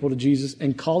pointing people to Jesus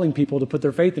and calling people to put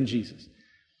their faith in Jesus.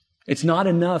 It's not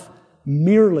enough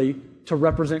merely to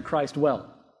represent Christ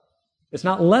well. It's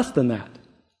not less than that.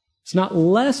 It's not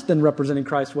less than representing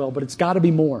Christ well, but it's got to be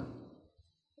more.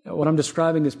 What I'm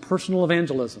describing is personal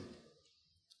evangelism.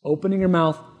 Opening your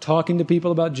mouth, talking to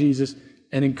people about Jesus,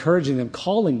 and encouraging them,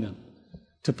 calling them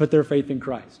to put their faith in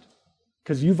Christ.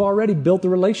 Because you've already built the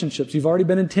relationships. You've already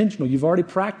been intentional. You've already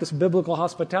practiced biblical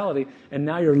hospitality. And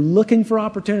now you're looking for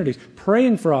opportunities,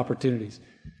 praying for opportunities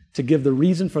to give the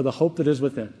reason for the hope that is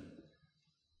within.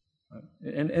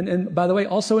 And by the way,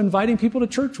 also inviting people to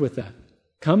church with that.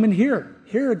 Come and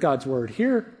hear God's word,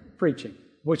 hear preaching,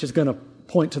 which is going to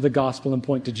point to the gospel and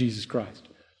point to Jesus Christ.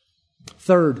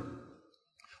 Third,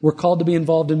 we're called to be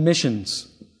involved in missions.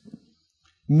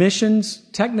 Missions,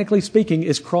 technically speaking,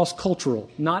 is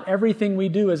cross-cultural. Not everything we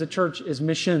do as a church is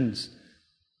missions.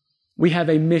 We have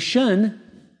a mission,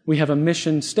 we have a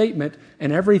mission statement,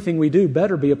 and everything we do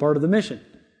better be a part of the mission.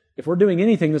 If we're doing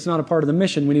anything that's not a part of the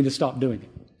mission, we need to stop doing it.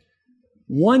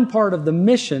 One part of the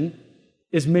mission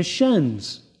is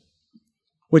missions.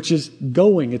 which is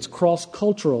going. It's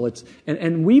cross-cultural.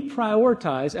 And we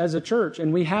prioritize as a church,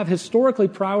 and we have historically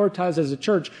prioritized as a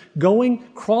church, going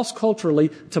cross-culturally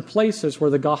to places where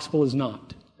the gospel is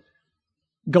not.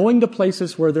 Going to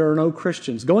places where there are no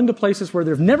Christians. Going to places where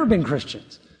there have never been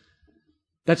Christians.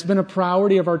 That's been a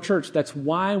priority of our church. That's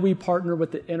why we partner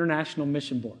with the International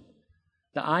Mission Board.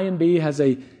 The IMB has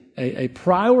a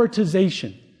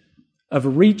prioritization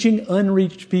of reaching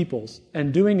unreached peoples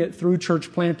and doing it through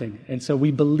church planting. And so we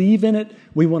believe in it.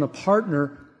 We want to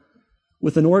partner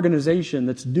with an organization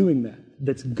that's doing that,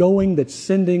 that's going, that's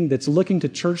sending, that's looking to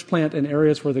church plant in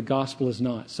areas where the gospel is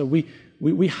not. So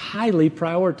we highly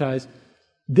prioritize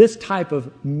this type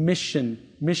of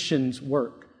missions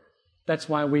work. That's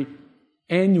why we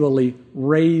annually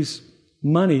raise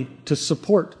money to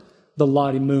support the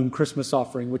Lottie Moon Christmas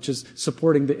offering, which is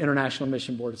supporting the International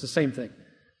Mission Board. It's the same thing.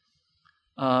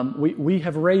 We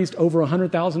have raised over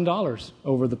 $100,000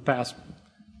 over the past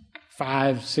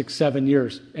 5, 6, 7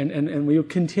 years, and we will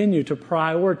continue to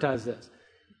prioritize this.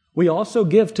 We also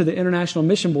give to the International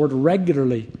Mission Board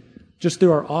regularly, just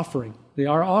through our offering.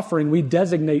 Our offering, we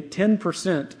designate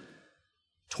 10%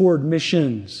 toward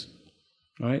missions,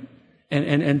 right?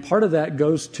 And part of that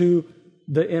goes to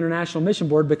the International Mission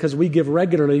Board because we give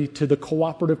regularly to the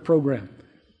cooperative program.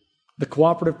 The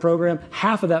cooperative program,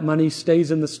 half of that money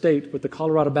stays in the state with the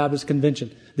Colorado Baptist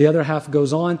Convention. The other half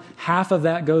goes on. Half of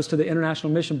that goes to the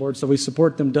International Mission Board, so we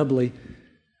support them doubly.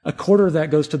 A quarter of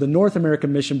that goes to the North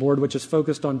American Mission Board, which is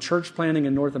focused on church planting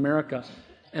in North America.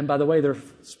 And by the way, they're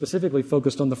specifically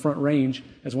focused on the Front Range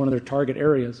as one of their target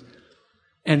areas.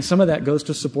 And some of that goes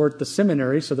to support the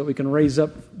seminary so that we can raise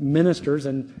up ministers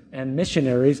and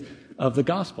missionaries of the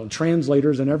gospel, and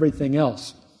translators and everything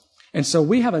else. And so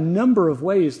we have a number of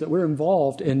ways that we're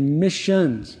involved in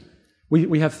missions.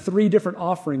 We have 3 different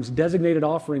offerings, designated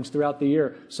offerings throughout the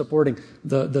year, supporting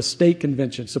the state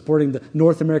convention, supporting the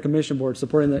North American Mission Board,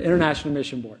 supporting the International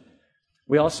Mission Board.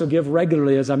 We also give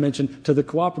regularly, as I mentioned, to the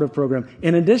cooperative program.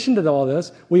 In addition to all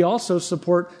this, we also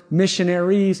support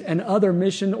missionaries and other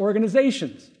mission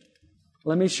organizations.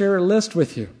 Let me share a list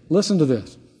with you. Listen to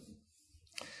this.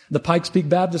 The Pikes Peak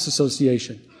Baptist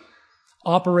Association,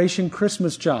 Operation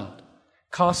Christmas Child,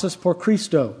 Casas por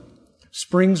Cristo,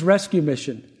 Springs Rescue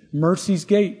Mission, Mercy's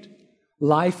Gate,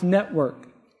 Life Network,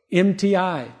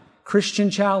 MTI, Christian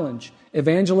Challenge,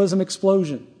 Evangelism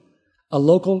Explosion, a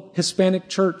local Hispanic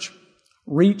church,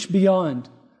 Reach Beyond,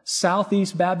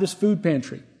 Southeast Baptist Food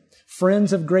Pantry,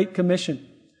 Friends of Great Commission.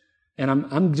 And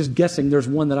I'm just guessing there's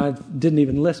one that I didn't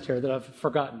even list here that I've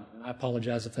forgotten. I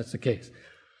apologize if that's the case.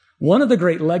 One of the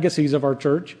great legacies of our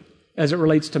church as it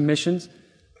relates to missions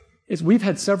is we've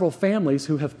had several families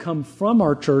who have come from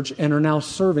our church and are now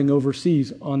serving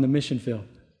overseas on the mission field.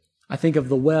 I think of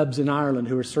the Webbs in Ireland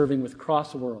who are serving with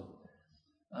Cross World.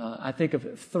 I think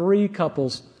of 3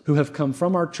 couples who have come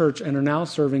from our church and are now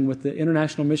serving with the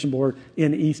International Mission Board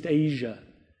in East Asia.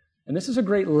 And this is a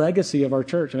great legacy of our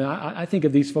church. I mean, I think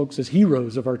of these folks as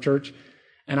heroes of our church,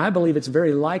 and I believe it's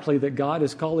very likely that God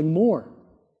is calling more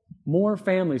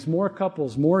families, more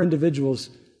couples, more individuals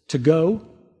to go,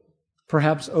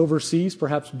 perhaps overseas,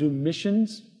 perhaps do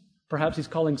missions. Perhaps He's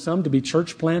calling some to be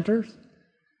church planters.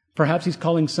 Perhaps He's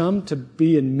calling some to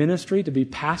be in ministry, to be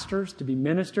pastors, to be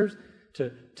ministers,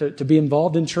 to be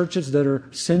involved in churches that are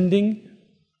sending.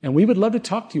 And we would love to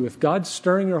talk to you. If God's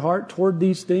stirring your heart toward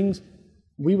these things,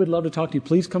 we would love to talk to you.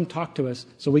 Please come talk to us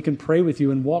so we can pray with you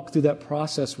and walk through that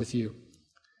process with you.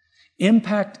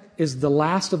 Impact is the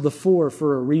last of the 4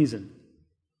 for a reason.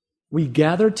 We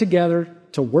gather together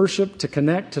to worship, to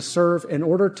connect, to serve in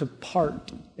order to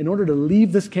part, in order to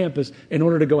leave this campus, in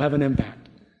order to go have an impact.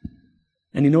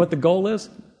 And you know what the goal is?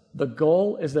 The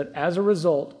goal is that as a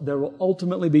result, there will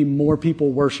ultimately be more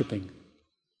people worshiping.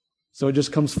 So it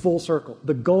just comes full circle.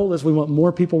 The goal is we want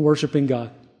more people worshiping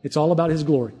God. It's all about His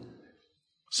glory.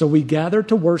 So we gather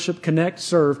to worship, connect,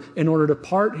 serve in order to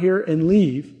part here and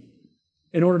leave,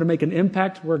 in order to make an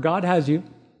impact where God has you.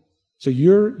 So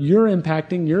you're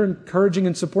impacting, you're encouraging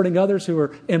and supporting others who are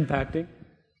impacting,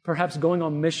 perhaps going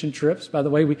on mission trips. By the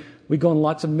way, we go on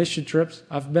lots of mission trips.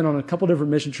 I've been on a couple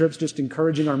different mission trips just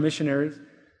encouraging our missionaries.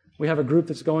 We have a group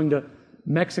that's going to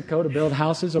Mexico to build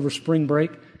houses over spring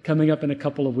break coming up in a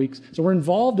couple of weeks. So we're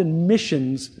involved in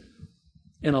missions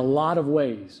in a lot of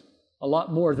ways, a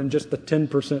lot more than just the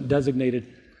 10% designated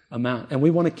amount. And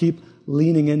we want to keep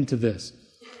leaning into this.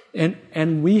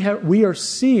 And we are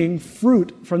seeing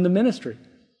fruit from the ministry.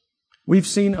 We've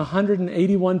seen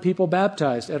 181 people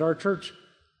baptized at our church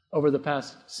over the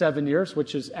past 7 years,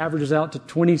 which averages out to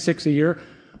 26 a year,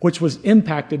 which was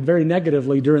impacted very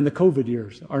negatively during the COVID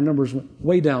years. Our numbers went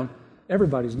way down.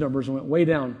 Everybody's numbers went way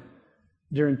down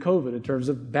during COVID in terms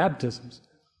of baptisms.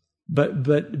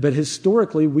 But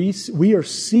historically, we are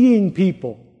seeing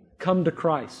people come to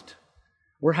Christ.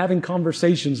 We're having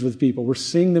conversations with people. We're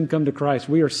seeing them come to Christ.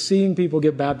 We are seeing people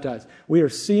get baptized. We are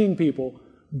seeing people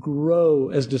grow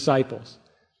as disciples.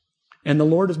 And the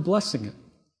Lord is blessing it.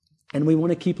 And we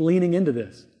want to keep leaning into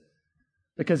this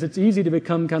because it's easy to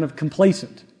become kind of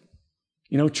complacent.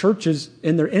 You know, churches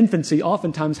in their infancy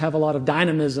oftentimes have a lot of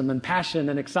dynamism and passion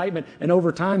and excitement. And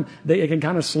over time, it can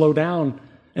kind of slow down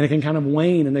and it can kind of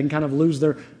wane and they can kind of lose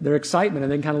their excitement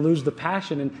and they can kind of lose the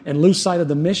passion and lose sight of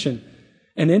the mission.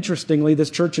 And interestingly, this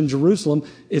church in Jerusalem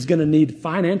is going to need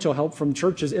financial help from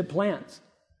churches it plants.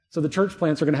 So the church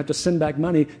plants are going to have to send back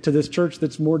money to this church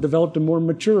that's more developed and more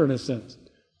mature in a sense.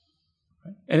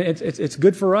 And it's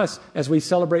good for us as we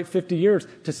celebrate 50 years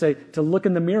to look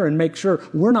in the mirror and make sure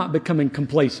we're not becoming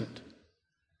complacent.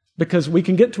 Because we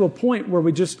can get to a point where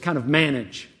we just kind of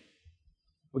manage.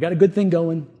 We got a good thing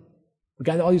going. We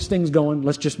got all these things going.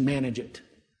 Let's just manage it.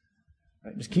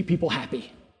 Right? Just keep people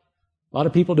happy. A lot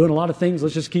of people doing a lot of things.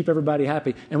 Let's just keep everybody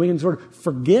happy. And we can sort of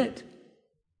forget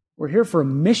we're here for a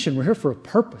mission. We're here for a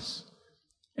purpose.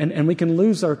 And we can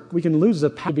lose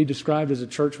the power to be described as a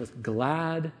church with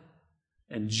glad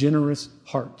and generous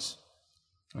hearts.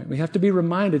 Right? We have to be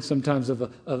reminded sometimes of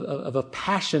a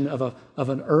passion of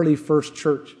an early first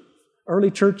church.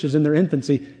 Early churches in their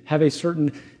infancy have a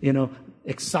certain,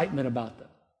 excitement about them.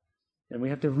 And we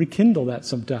have to rekindle that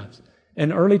sometimes.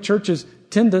 And early churches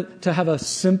tend to have a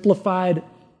simplified,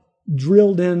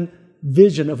 drilled-in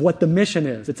vision of what the mission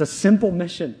is. It's a simple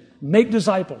mission. Make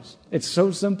disciples. It's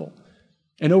so simple.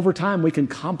 And over time, we can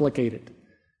complicate it.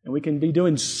 And we can be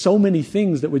doing so many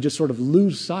things that we just sort of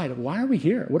lose sight of why are we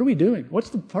here? What are we doing? What's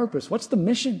the purpose? What's the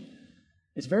mission?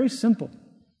 It's very simple.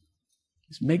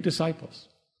 It's make disciples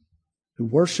who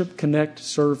worship, connect,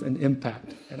 serve, and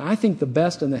impact. And I think the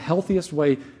best and the healthiest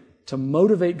way to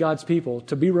motivate God's people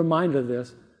to be reminded of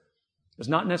this is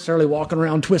not necessarily walking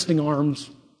around twisting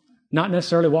arms, not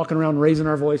necessarily walking around raising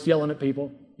our voice, yelling at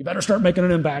people. You better start making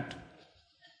an impact.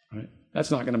 Right?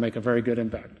 That's not going to make a very good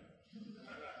impact.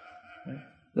 Right?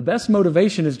 The best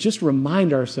motivation is just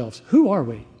remind ourselves, who are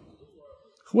we?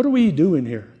 What are we doing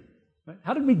here? Right?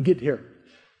 How did we get here?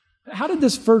 How did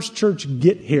this first church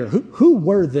get here? Who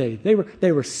were they?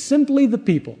 They were simply the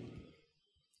people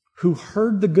who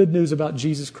heard the good news about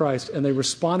Jesus Christ and they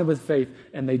responded with faith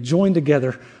and they joined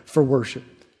together for worship.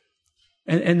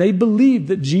 And they believed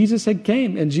that Jesus had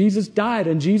came and Jesus died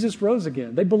and Jesus rose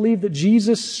again. They believed that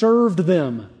Jesus served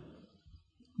them.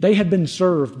 They had been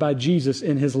served by Jesus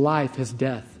in His life, His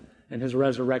death, and His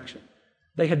resurrection.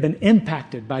 They had been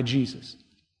impacted by Jesus.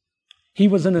 He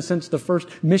was, in a sense, the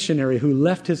first missionary who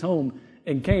left his home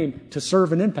and came to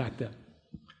serve and impact them.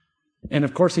 And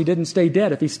of course, He didn't stay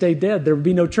dead. If He stayed dead, there would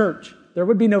be no church. There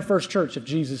would be no first church if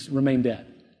Jesus remained dead.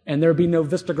 And there would be no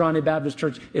Vista Grande Baptist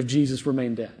Church if Jesus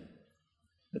remained dead.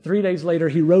 But 3 days later,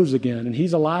 He rose again, and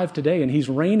He's alive today, and He's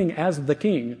reigning as the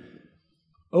King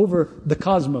over the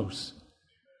cosmos.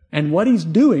 And what He's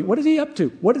doing, what is He up to?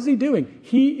 What is He doing?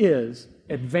 He is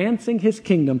advancing His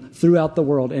kingdom throughout the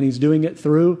world, and He's doing it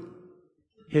through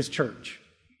His church.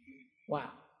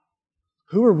 Wow.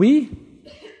 Who are we?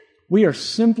 We are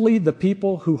simply the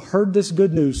people who heard this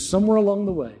good news somewhere along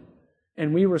the way,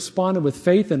 and we responded with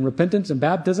faith and repentance and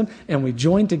baptism, and we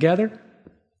joined together,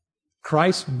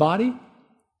 Christ's body,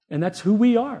 and that's who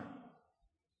we are.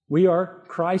 We are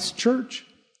Christ's church,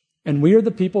 and we are the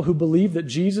people who believe that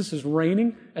Jesus is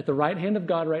reigning at the right hand of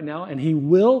God right now, and He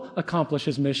will accomplish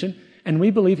His mission, and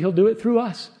we believe He'll do it through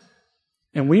us.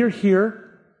 And we are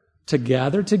here to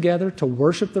gather together to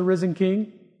worship the risen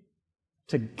King,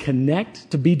 to connect,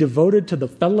 to be devoted to the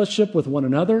fellowship with one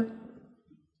another,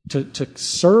 to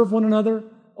serve one another,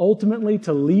 ultimately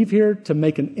to leave here to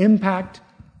make an impact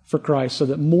for Christ so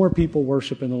that more people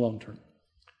worship in the long term.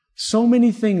 So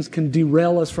many things can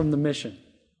derail us from the mission.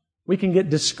 We can get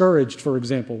discouraged, for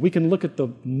example. We can look at the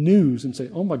news and say,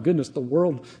 oh my goodness, the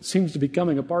world seems to be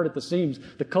coming apart at the seams.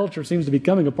 The culture seems to be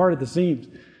coming apart at the seams.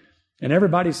 And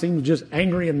everybody seems just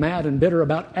angry and mad and bitter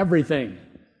about everything.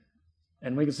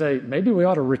 And we can say, maybe we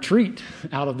ought to retreat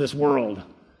out of this world.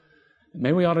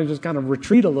 Maybe we ought to just kind of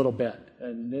retreat a little bit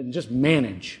and just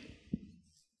manage.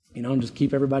 And just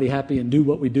keep everybody happy and do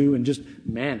what we do and just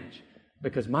manage.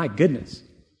 Because my goodness,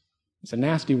 it's a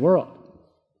nasty world.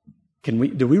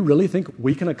 Do we really think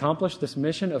we can accomplish this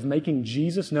mission of making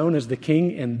Jesus known as the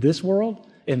King in this world,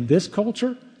 in this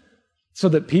culture, so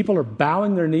that people are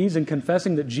bowing their knees and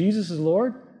confessing that Jesus is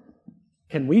Lord?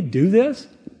 Can we do this?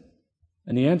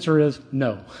 And the answer is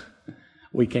no,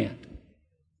 we can't.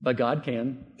 But God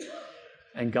can,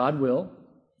 and God will,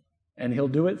 and He'll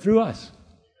do it through us.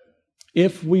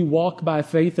 If we walk by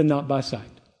faith and not by sight.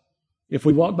 If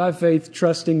we walk by faith,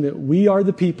 trusting that we are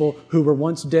the people who were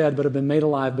once dead but have been made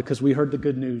alive because we heard the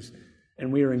good news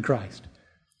and we are in Christ.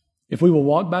 If we will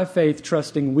walk by faith,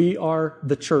 trusting we are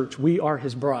the church, we are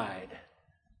His bride,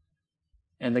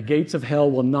 and the gates of hell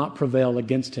will not prevail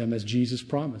against Him as Jesus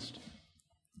promised.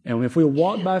 And if we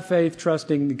walk by faith,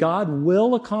 trusting God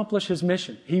will accomplish His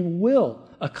mission. He will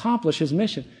accomplish His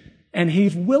mission. And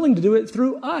He's willing to do it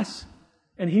through us.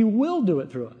 And He will do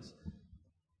it through us.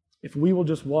 If we will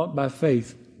just walk by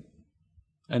faith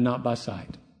and not by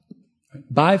sight.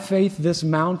 By faith this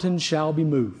mountain shall be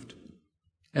moved,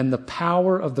 and the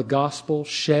power of the gospel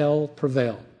shall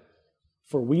prevail.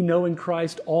 For we know in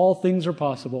Christ all things are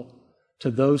possible to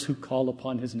those who call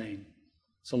upon His name.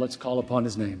 So let's call upon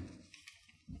His name.